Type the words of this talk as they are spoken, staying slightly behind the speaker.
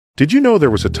Did you know there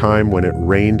was a time when it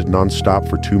rained nonstop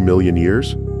for 2 million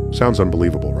years? Sounds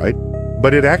unbelievable, right?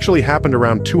 But it actually happened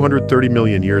around 230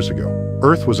 million years ago.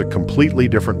 Earth was a completely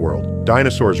different world.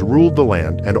 Dinosaurs ruled the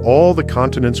land, and all the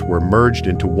continents were merged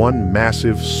into one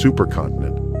massive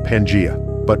supercontinent,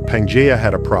 Pangaea. But Pangaea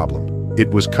had a problem. It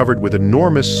was covered with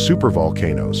enormous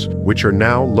supervolcanoes, which are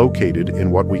now located in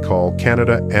what we call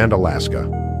Canada and Alaska.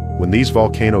 When these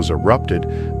volcanoes erupted,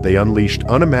 they unleashed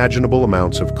unimaginable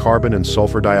amounts of carbon and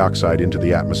sulfur dioxide into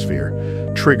the atmosphere,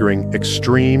 triggering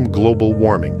extreme global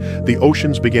warming. The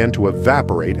oceans began to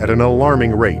evaporate at an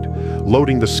alarming rate,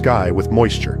 loading the sky with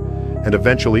moisture, and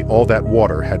eventually all that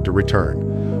water had to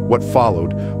return. What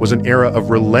followed was an era of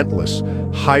relentless,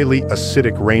 highly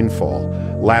acidic rainfall,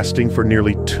 lasting for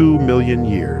nearly 2 million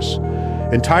years.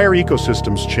 Entire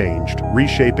ecosystems changed,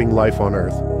 reshaping life on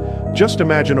Earth. Just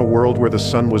imagine a world where the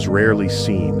sun was rarely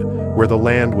seen, where the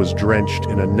land was drenched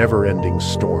in a never-ending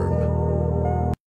storm.